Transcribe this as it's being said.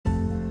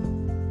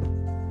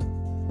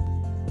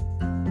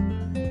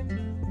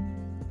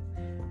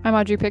I'm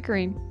Audrey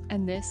Pickering,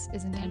 and this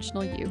is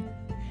Intentional You.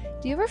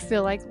 Do you ever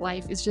feel like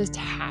life is just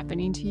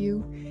happening to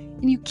you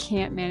and you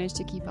can't manage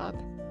to keep up?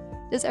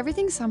 Does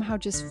everything somehow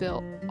just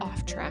feel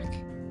off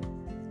track?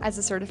 As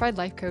a certified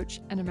life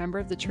coach and a member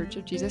of the Church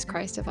of Jesus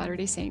Christ of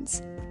Latter-day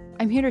Saints,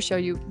 I'm here to show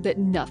you that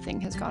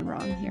nothing has gone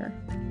wrong here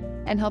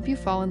and help you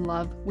fall in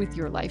love with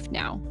your life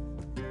now.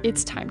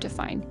 It's time to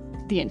find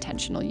the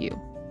intentional you.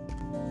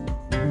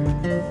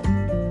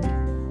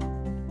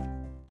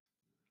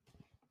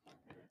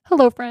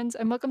 Hello, friends,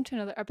 and welcome to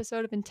another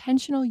episode of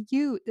Intentional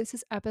You. This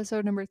is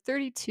episode number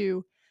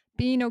 32,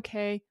 Being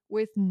Okay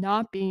with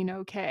Not Being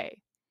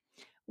Okay.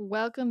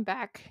 Welcome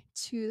back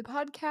to the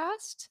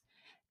podcast.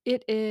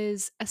 It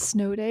is a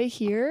snow day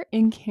here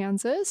in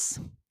Kansas.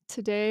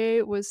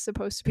 Today was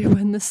supposed to be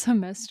when the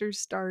semester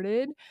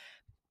started,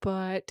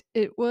 but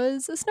it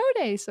was a snow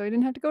day, so I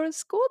didn't have to go to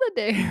school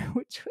today,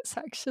 which was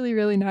actually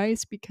really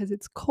nice because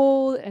it's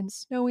cold and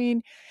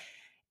snowing.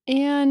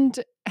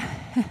 And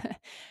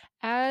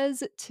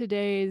as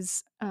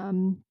today's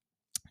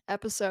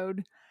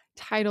episode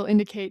title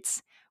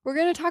indicates, we're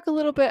going to talk a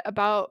little bit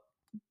about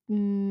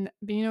being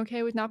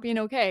okay with not being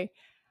okay.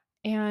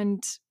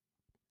 And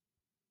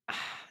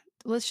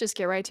let's just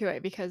get right to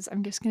it because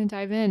I'm just going to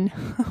dive in.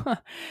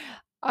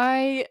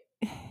 I,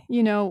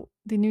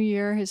 the new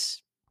year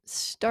has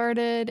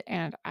started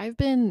and I've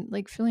been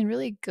like feeling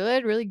really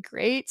good, really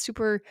great,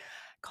 super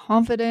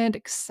confident,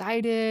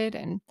 excited,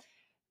 and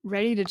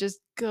ready to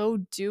just go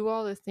do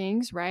all the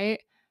things,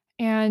 right?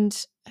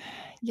 And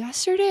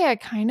yesterday I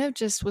kind of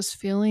just was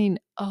feeling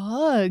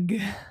ugh.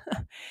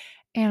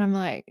 And I'm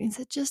like, is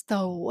it just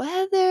the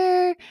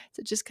weather? Is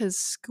it just because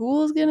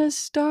school's gonna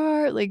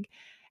start?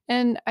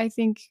 And I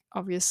think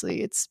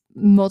obviously it's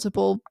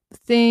multiple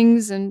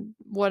things and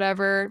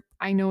whatever.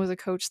 I know as a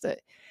coach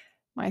that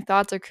my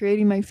thoughts are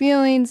creating my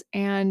feelings.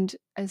 And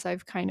as I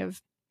was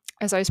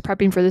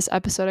prepping for this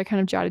episode, I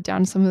kind of jotted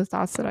down some of the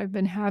thoughts that I've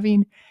been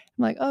having.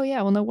 I'm like, oh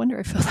yeah, well, no wonder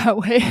I feel that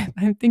way.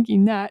 I'm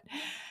thinking that.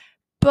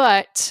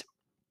 But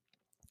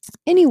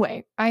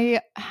anyway,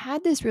 I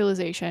had this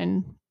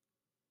realization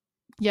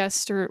I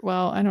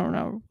don't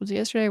know, was it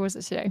yesterday or was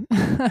it today?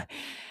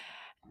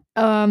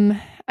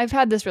 I've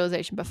had this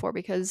realization before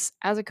because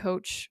as a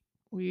coach,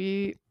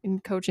 in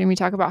coaching, we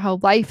talk about how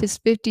life is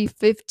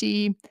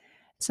 50-50.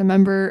 As a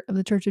member of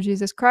the Church of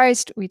Jesus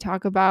Christ, we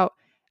talk about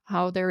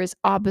how there is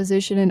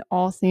opposition in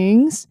all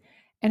things.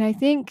 And I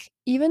think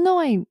even though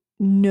I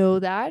know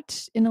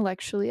that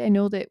intellectually, I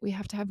know that we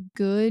have to have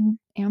good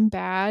and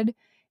bad,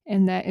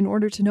 and that in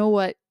order to know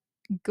what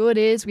good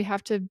is, we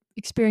have to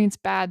experience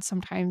bad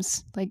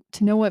sometimes. Like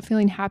to know what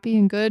feeling happy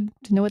and good,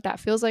 to know what that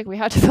feels like, we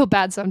have to feel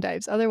bad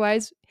sometimes.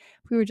 Otherwise,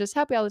 if we were just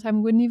happy all the time,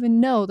 we wouldn't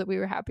even know that we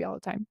were happy all the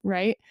time,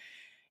 right?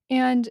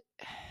 And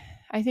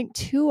I think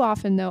too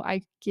often, though,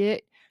 I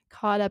get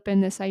caught up in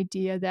this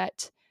idea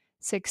that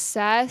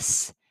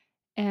success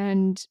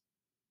and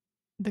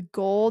the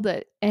goal,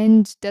 the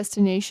end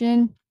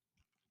destination,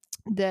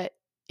 that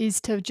is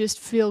to just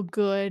feel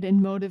good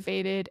and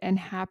motivated and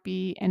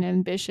happy and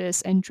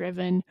ambitious and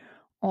driven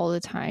all the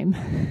time.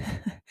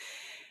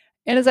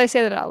 And as I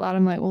say that out loud,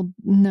 I'm like, well,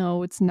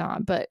 no, it's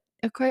not. But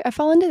okay, I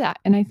fall into that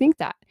and I think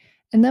that.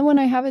 And then when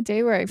I have a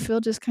day where I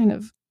feel just kind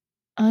of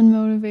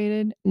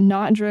unmotivated,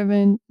 not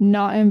driven,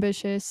 not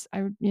ambitious, I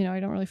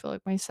don't really feel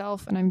like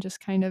myself and I'm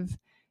just kind of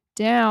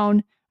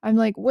down. I'm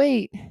like,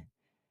 wait,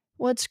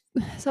 what's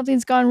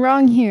something's gone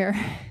wrong here.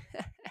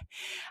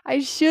 I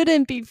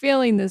shouldn't be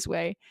feeling this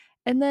way.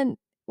 And then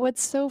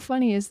what's so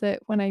funny is that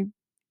when I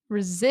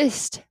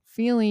resist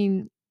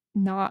feeling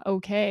not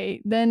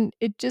okay, then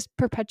it just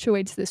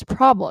perpetuates this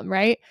problem,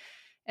 right?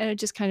 And it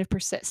just kind of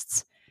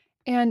persists.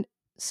 And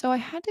so I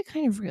had to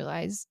kind of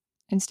realize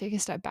and take a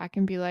step back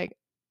and be like,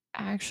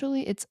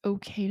 actually, it's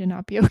okay to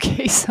not be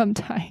okay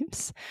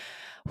sometimes.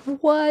 Who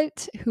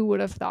would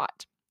have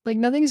thought? Like,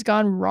 nothing's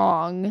gone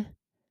wrong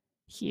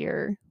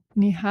here.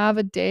 When you have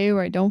a day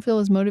where I don't feel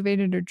as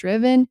motivated or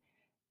driven,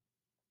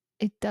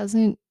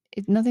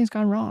 nothing's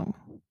gone wrong,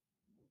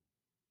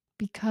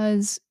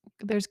 because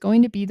there's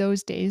going to be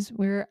those days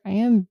where I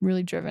am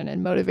really driven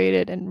and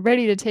motivated and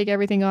ready to take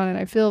everything on and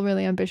I feel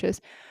really ambitious.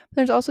 But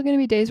there's also going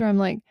to be days where I'm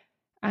like,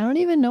 I don't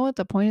even know what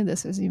the point of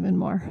this is even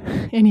more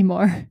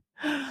anymore.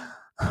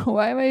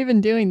 Why am I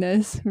even doing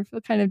this? I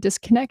feel kind of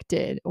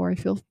disconnected or I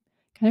feel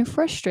kind of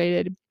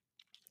frustrated.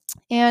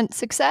 And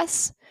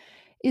success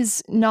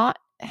is not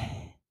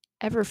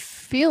ever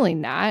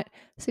feeling that.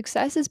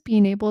 Success is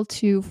being able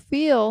to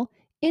feel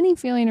any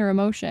feeling or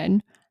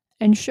emotion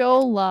and show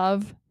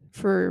love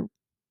for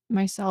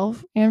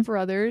myself and for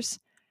others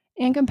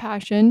and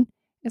compassion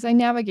as I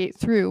navigate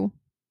through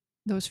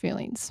those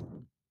feelings.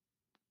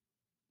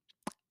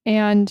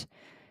 And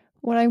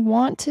what I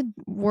want to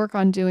work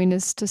on doing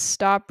is to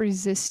stop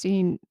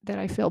resisting that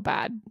I feel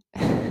bad.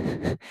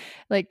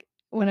 Like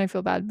when I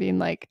feel bad, being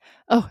like,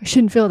 oh, I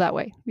shouldn't feel that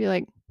way. Be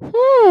like,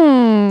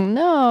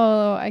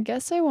 no, I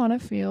guess I want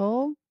to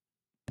feel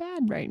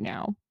bad right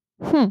now.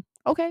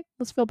 Okay,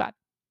 let's feel bad.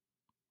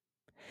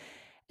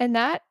 And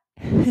that,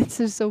 it's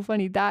just so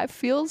funny. That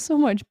feels so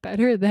much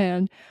better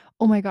than,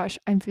 "Oh my gosh,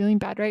 I'm feeling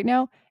bad right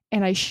now,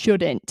 and I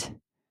shouldn't."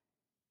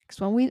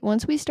 'Cause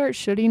once we start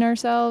shooting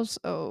ourselves,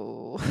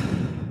 oh,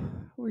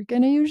 we're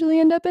gonna usually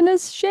end up in a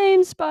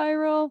shame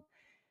spiral.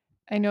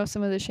 I know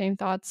some of the shame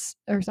thoughts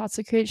or thoughts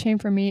that create shame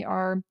for me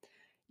are,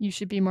 "You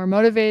should be more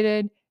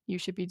motivated, you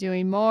should be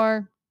doing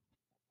more."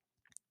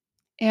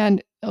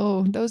 And,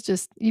 oh, those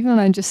just even when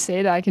I just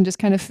say that, I can just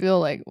kind of feel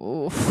like,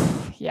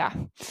 "Oof, yeah."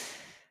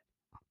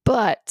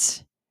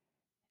 But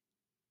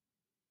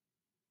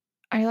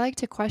I like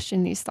to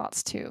question these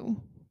thoughts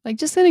too, like,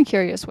 just in a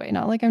curious way,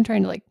 not like I'm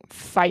trying to, like,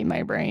 fight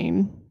my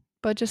brain,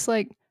 but just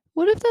like,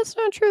 "What if that's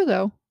not true,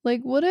 though?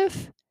 Like, what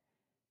if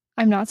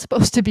I'm not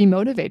supposed to be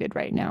motivated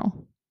right now?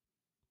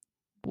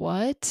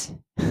 What?"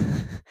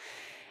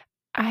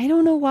 I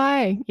don't know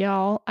why,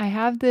 y'all. I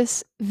have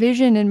this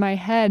vision in my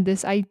head,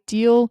 this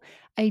ideal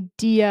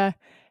idea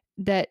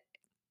that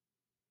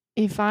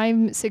if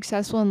I'm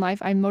successful in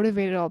life, I'm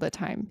motivated all the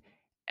time.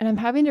 And I'm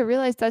having to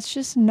realize that's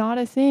just not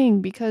a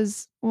thing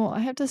because, well, I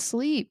have to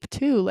sleep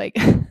too. Like,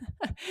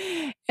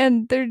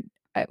 and there,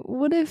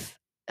 what if,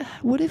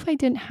 what if I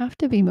didn't have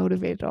to be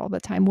motivated all the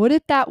time? What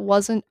if that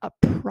wasn't a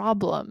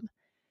problem?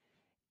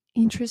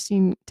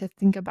 Interesting to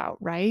think about,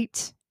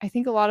 right? I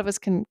think a lot of us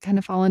can kind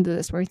of fall into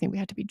this where we think we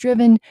have to be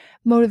driven,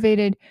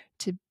 motivated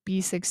to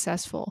be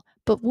successful.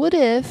 But what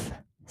if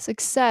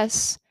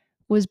success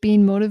was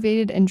being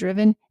motivated and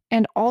driven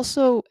and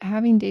also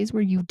having days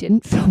where you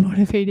didn't feel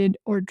motivated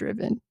or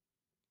driven?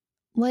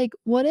 Like,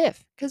 what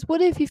if? Because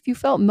what if you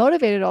felt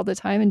motivated all the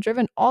time and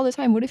driven all the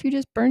time? What if you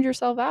just burned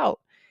yourself out?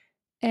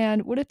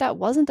 And what if that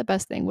wasn't the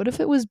best thing? What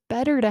if it was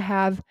better to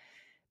have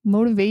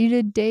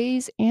motivated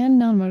days and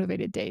non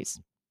motivated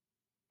days?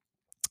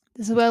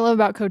 This is what I love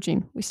about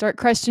coaching. We start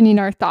questioning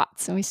our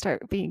thoughts and we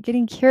start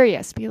getting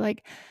curious, be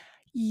like,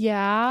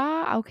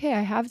 yeah, okay,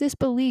 I have this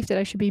belief that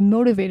I should be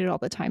motivated all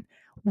the time.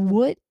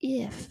 What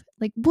if?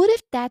 Like, what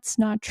if that's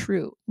not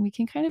true? We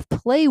can kind of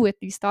play with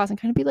these thoughts and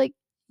kind of be like,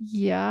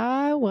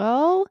 yeah,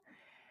 well,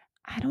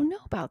 I don't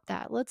know about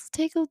that. Let's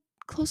take a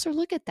closer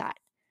look at that.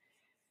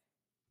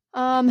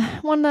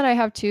 One that I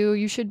have too,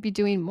 you should be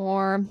doing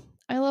more.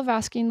 I love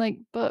asking, like,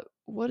 but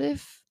what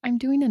if I'm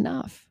doing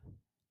enough?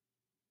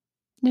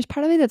 There's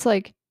part of me that's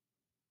like,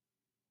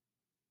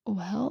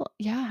 well,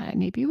 yeah,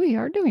 maybe we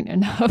are doing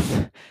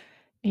enough.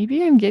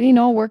 Maybe I'm getting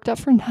all worked up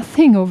for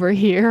nothing over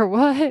here.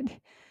 What?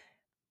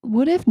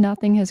 What if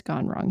nothing has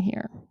gone wrong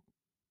here?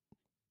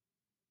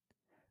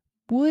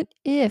 What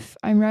if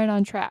I'm right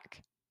on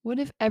track? What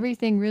if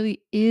everything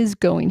really is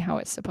going how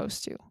it's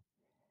supposed to?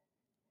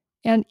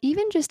 And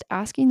even just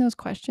asking those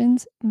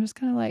questions, I'm just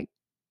kind of like,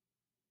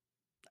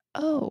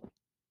 oh,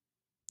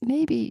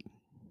 maybe.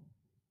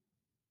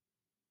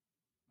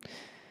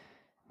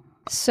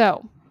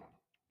 So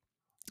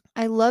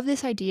I love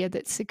this idea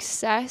that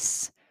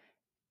success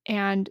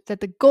and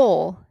that the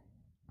goal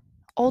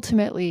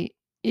ultimately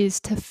is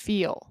to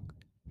feel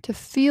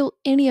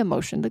any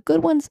emotion, the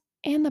good ones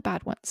and the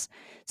bad ones.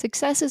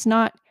 Success is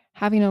not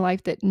having a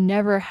life that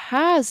never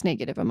has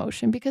negative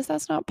emotion because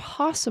that's not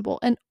possible.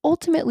 And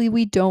ultimately,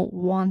 we don't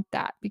want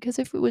that because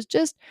if it was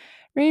just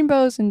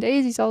rainbows and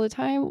daisies all the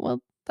time,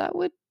 well, that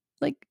would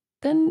like,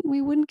 then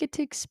we wouldn't get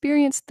to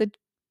experience the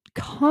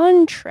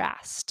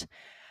contrast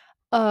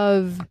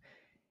of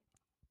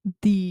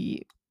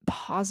the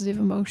positive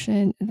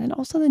emotion and then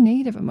also the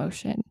negative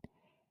emotion.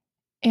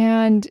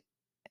 And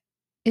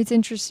it's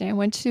interesting. I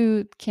went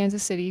to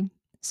Kansas City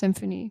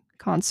Symphony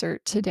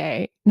concert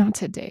today. Not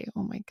today.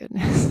 Oh my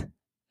goodness.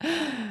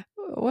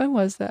 When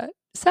was that?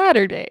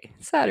 Saturday.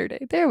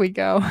 Saturday. There we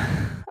go.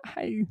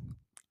 I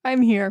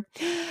I'm here.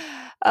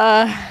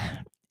 Uh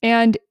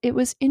and it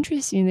was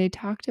interesting. They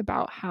talked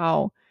about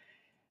how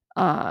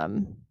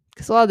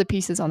because a lot of the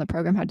pieces on the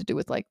program had to do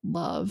with like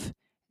love.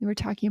 They were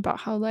talking about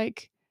how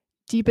like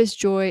deepest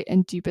joy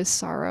and deepest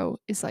sorrow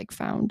is like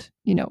found,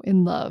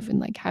 in love and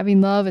like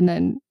having love and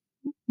then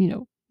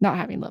not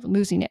having love and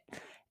losing it.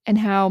 And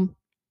how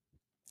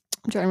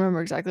I'm trying to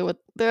remember exactly what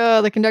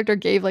the conductor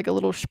gave like a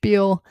little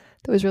spiel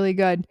that was really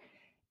good.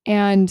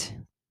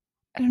 And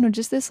I don't know,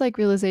 just this like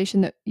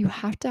realization that you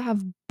have to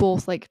have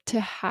both, like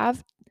to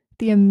have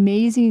the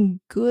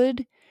amazing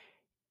good,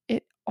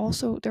 there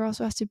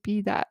also has to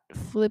be that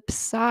flip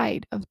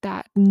side of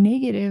that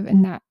negative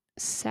and that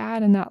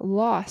sad and that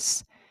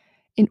loss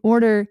in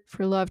order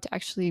for love to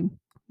actually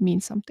mean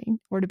something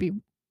or to be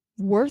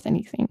worth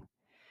anything.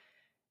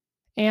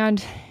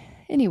 And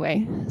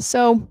anyway,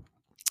 so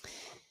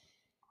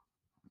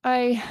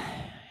I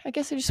I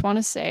guess I just want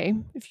to say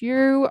if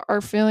you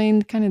are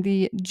feeling kind of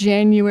the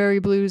January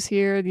blues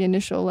here, the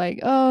initial like,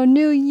 oh,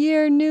 new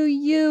year, new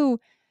you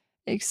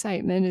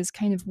excitement is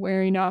kind of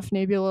wearing off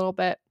maybe a little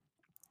bit.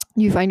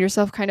 You find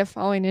yourself kind of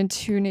falling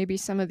into maybe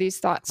some of these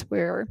thoughts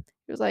where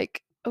you're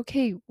like,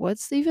 okay,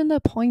 what's even the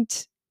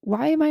point?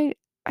 Why am I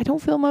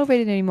don't feel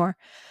motivated anymore.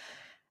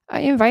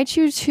 I invite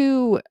you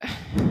to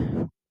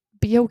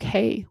be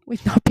okay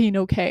with not being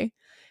okay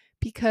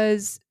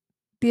because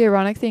the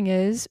ironic thing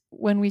is,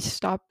 when we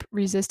stop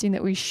resisting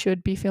that we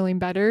should be feeling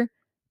better,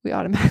 we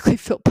automatically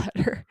feel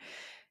better.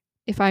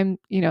 if I'm,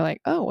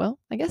 like, oh, well,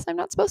 I guess I'm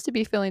not supposed to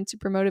be feeling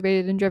super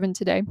motivated and driven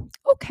today.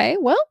 Okay,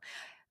 well,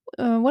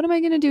 what am I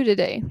going to do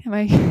today? Am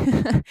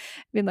I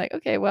being like,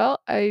 okay, well,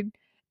 I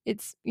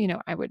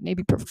would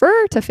maybe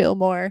prefer to feel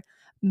more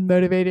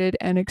motivated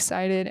and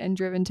excited and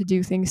driven to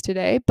do things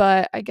today,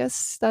 but I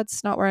guess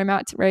that's not where I'm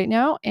at right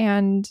now.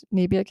 And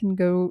maybe I can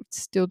go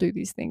still do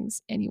these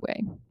things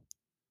anyway.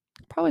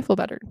 Probably feel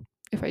better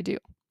if I do.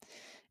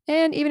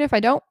 And even if I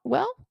don't,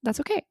 well, that's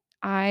okay.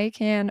 I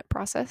can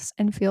process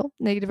and feel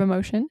negative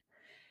emotion,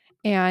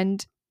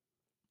 and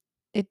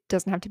it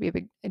doesn't have to be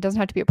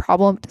a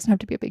problem, it doesn't have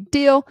to be a big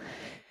deal.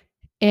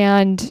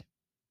 And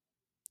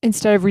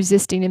instead of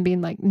resisting and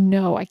being like,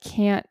 no, I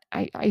can't,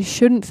 I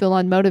shouldn't feel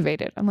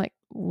unmotivated. I'm like,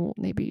 well,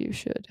 maybe you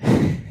should.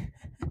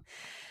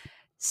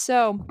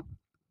 So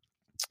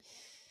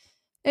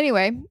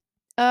anyway,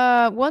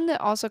 one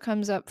that also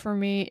comes up for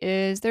me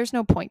is there's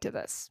no point to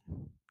this.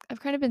 I've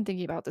kind of been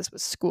thinking about this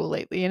with school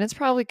lately, and it's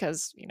probably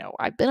because,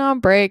 I've been on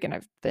break and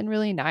I've been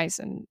really nice,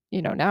 and,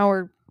 now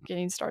we're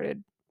getting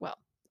started. Well,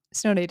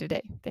 snow day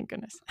today, thank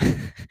goodness.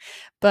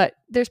 But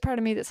there's part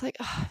of me that's like,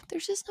 oh,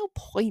 there's just no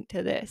point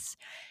to this.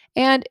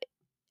 And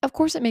of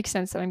course, it makes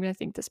sense that I'm going to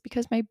think this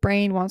because my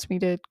brain wants me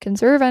to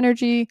conserve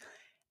energy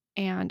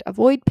and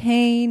avoid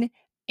pain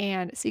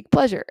and seek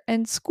pleasure.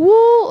 And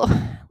school,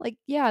 like,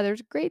 yeah,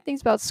 there's great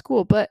things about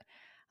school, but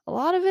a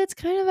lot of it's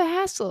kind of a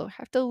hassle. I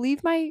have to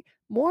leave my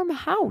warm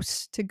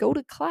house to go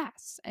to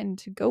class and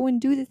to go and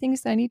do the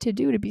things that I need to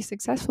do to be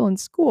successful in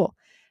school.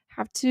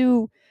 Have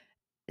to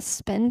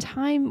spend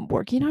time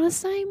working on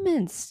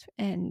assignments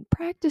and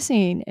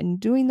practicing and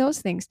doing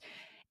those things.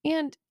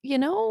 And,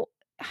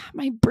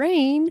 my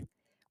brain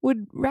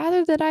would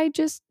rather that I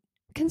just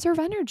conserve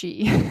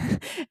energy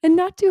and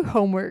not do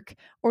homework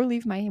or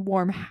leave my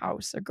warm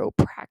house or go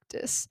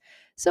practice.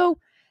 So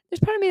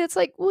there's part of me that's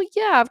like, well,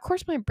 yeah, of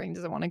course my brain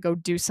doesn't want to go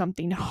do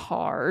something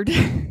hard.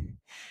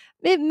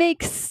 It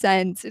makes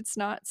sense. It's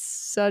not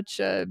such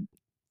a,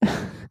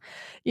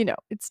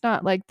 it's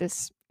not like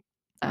this.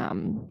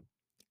 Um,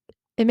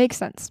 it makes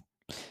sense.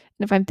 And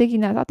if I'm thinking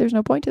that I thought there's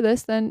no point to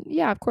this, then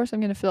yeah, of course I'm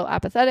going to feel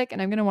apathetic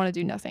and I'm going to want to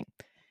do nothing.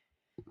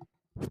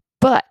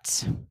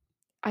 But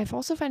I've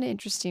also found it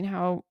interesting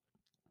how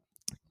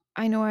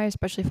I know I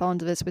especially fall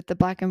into this with the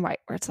black and white,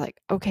 where it's like,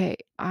 okay,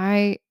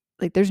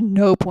 there's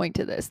no point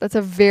to this. That's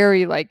a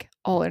very like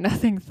all or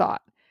nothing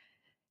thought.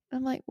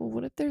 I'm like, well,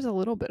 what if there's a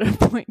little bit of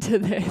point to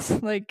this?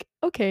 Like,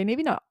 okay,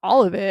 maybe not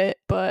all of it,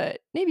 but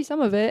maybe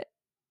some of it.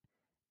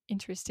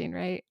 Interesting,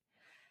 right?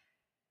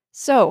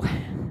 So,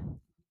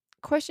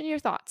 question your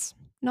thoughts,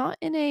 not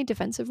in a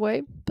defensive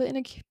way, but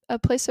in a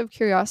place of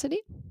curiosity.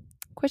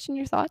 Question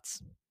your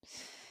thoughts.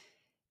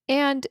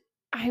 And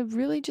I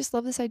really just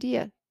love this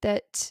idea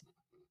that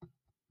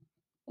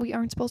we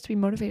aren't supposed to be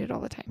motivated all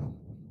the time.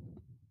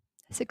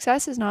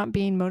 Success is not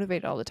being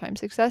motivated all the time.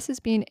 Success is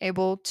being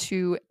able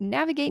to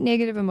navigate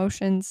negative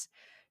emotions,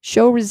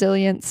 show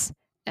resilience,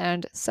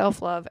 and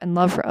self love and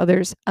love for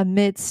others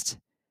amidst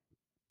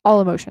all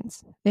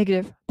emotions,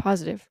 negative,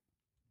 positive.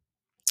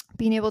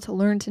 Being able to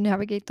learn to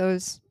navigate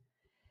those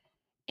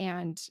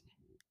and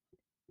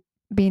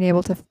being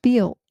able to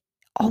feel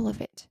all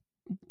of it.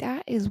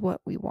 That is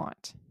what we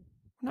want.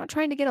 We're not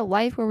trying to get a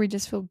life where we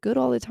just feel good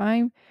all the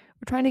time.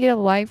 We're trying to get a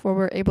life where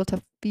we're able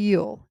to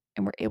feel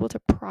and we're able to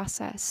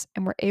process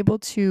and we're able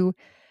to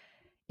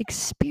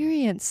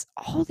experience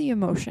all the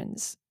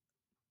emotions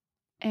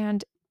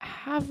and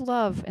have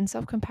love and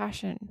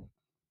self-compassion.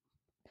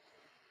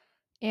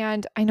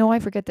 And I know I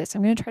forget this.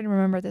 I'm going to try to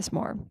remember this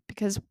more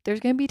because there's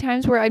going to be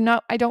times where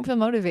I don't feel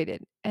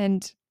motivated.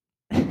 And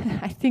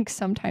I think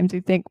sometimes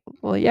we think,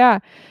 well, yeah,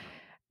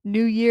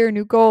 new year,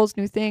 new goals,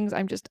 new things.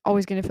 I'm just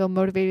always going to feel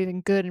motivated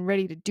and good and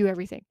ready to do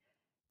everything.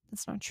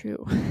 That's not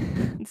true.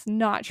 It's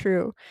not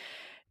true.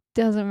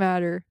 Doesn't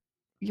matter.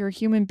 You're a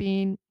human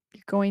being.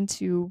 You're going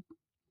to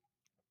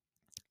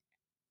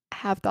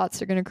have thoughts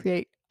that are going to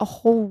create a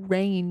whole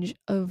range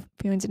of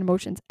feelings and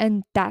emotions,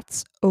 and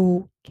that's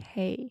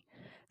okay.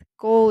 The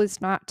goal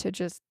is not to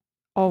just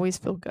always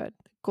feel good.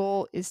 The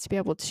goal is to be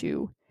able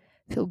to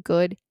feel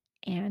good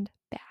and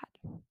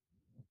bad.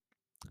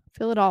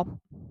 Feel it all.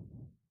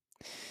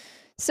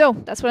 So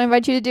that's what I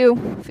invite you to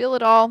do. Feel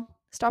it all.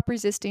 Stop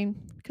resisting,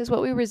 because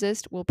what we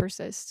resist will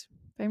persist.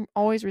 If I'm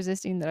always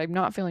resisting that I'm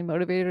not feeling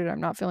motivated or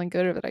I'm not feeling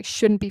good or that I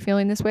shouldn't be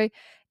feeling this way,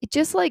 it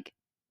just like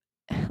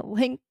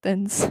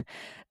lengthens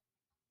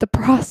the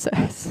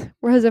process.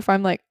 Whereas if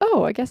I'm like,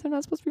 oh, I guess I'm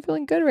not supposed to be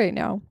feeling good right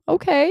now.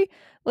 Okay,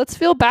 let's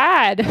feel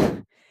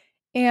bad.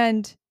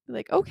 And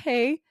like,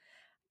 okay, I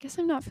guess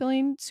I'm not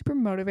feeling super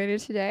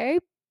motivated today.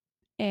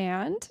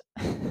 And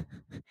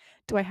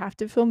do I have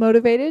to feel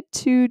motivated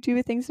to do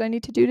the things that I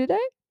need to do today?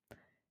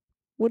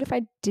 What if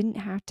I didn't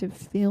have to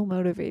feel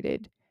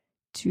motivated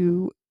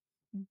to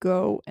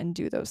go and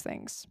do those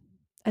things?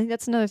 I think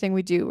that's another thing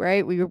we do,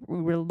 right? We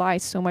rely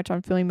so much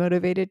on feeling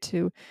motivated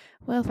to,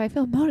 well, if I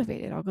feel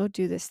motivated, I'll go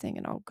do this thing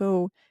and I'll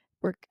go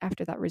work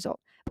after that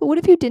result. But what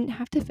if you didn't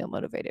have to feel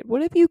motivated?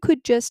 What if you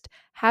could just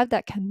have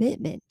that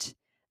commitment?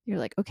 You're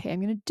like, okay, I'm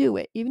going to do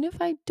it, even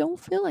if I don't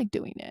feel like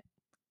doing it.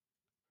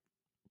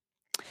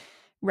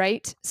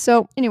 right?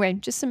 So anyway,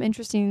 just some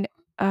interesting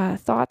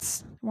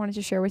thoughts I wanted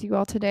to share with you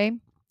all today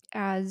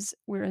as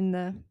we're in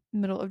the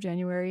middle of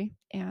January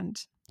and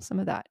some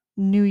of that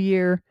new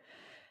year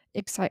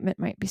excitement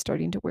might be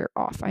starting to wear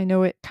off. I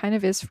know it kind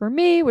of is for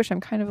me, which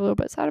I'm kind of a little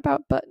bit sad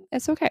about, but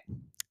it's okay.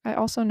 I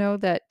also know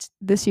that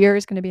this year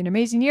is going to be an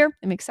amazing year.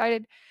 I'm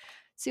excited to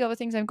see all the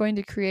things I'm going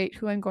to create,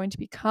 who I'm going to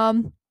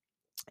become.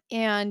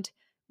 And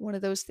one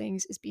of those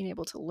things is being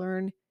able to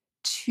learn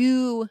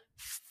to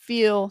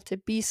feel, to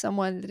be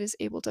someone that is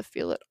able to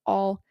feel it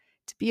all,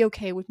 to be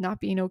okay with not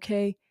being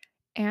okay,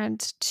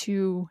 and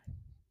to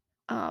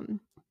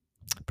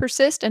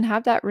persist and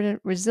have that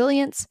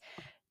resilience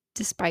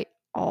despite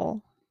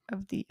all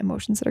of the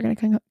emotions that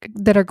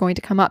are going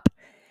to come up.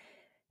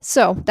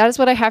 So that is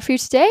what I have for you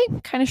today.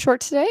 Kind of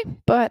short today,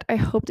 but I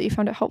hope that you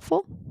found it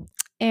helpful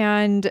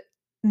and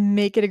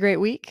make it a great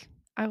week.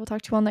 I will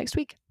talk to you all next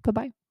week.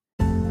 Bye-bye.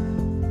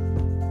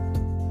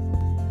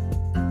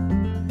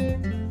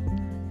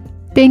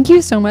 Thank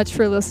you so much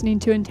for listening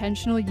to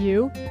Intentional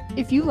You.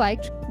 If you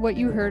liked what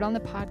you heard on the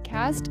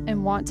podcast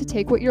and want to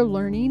take what you're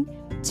learning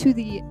to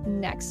the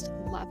next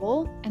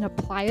level and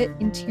apply it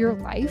into your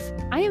life,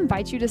 I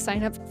invite you to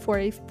sign up for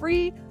a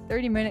free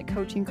 30-minute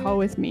coaching call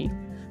with me.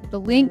 The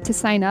link to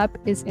sign up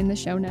is in the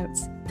show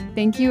notes.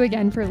 Thank you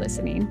again for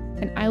listening,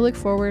 and I look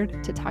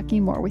forward to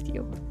talking more with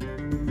you.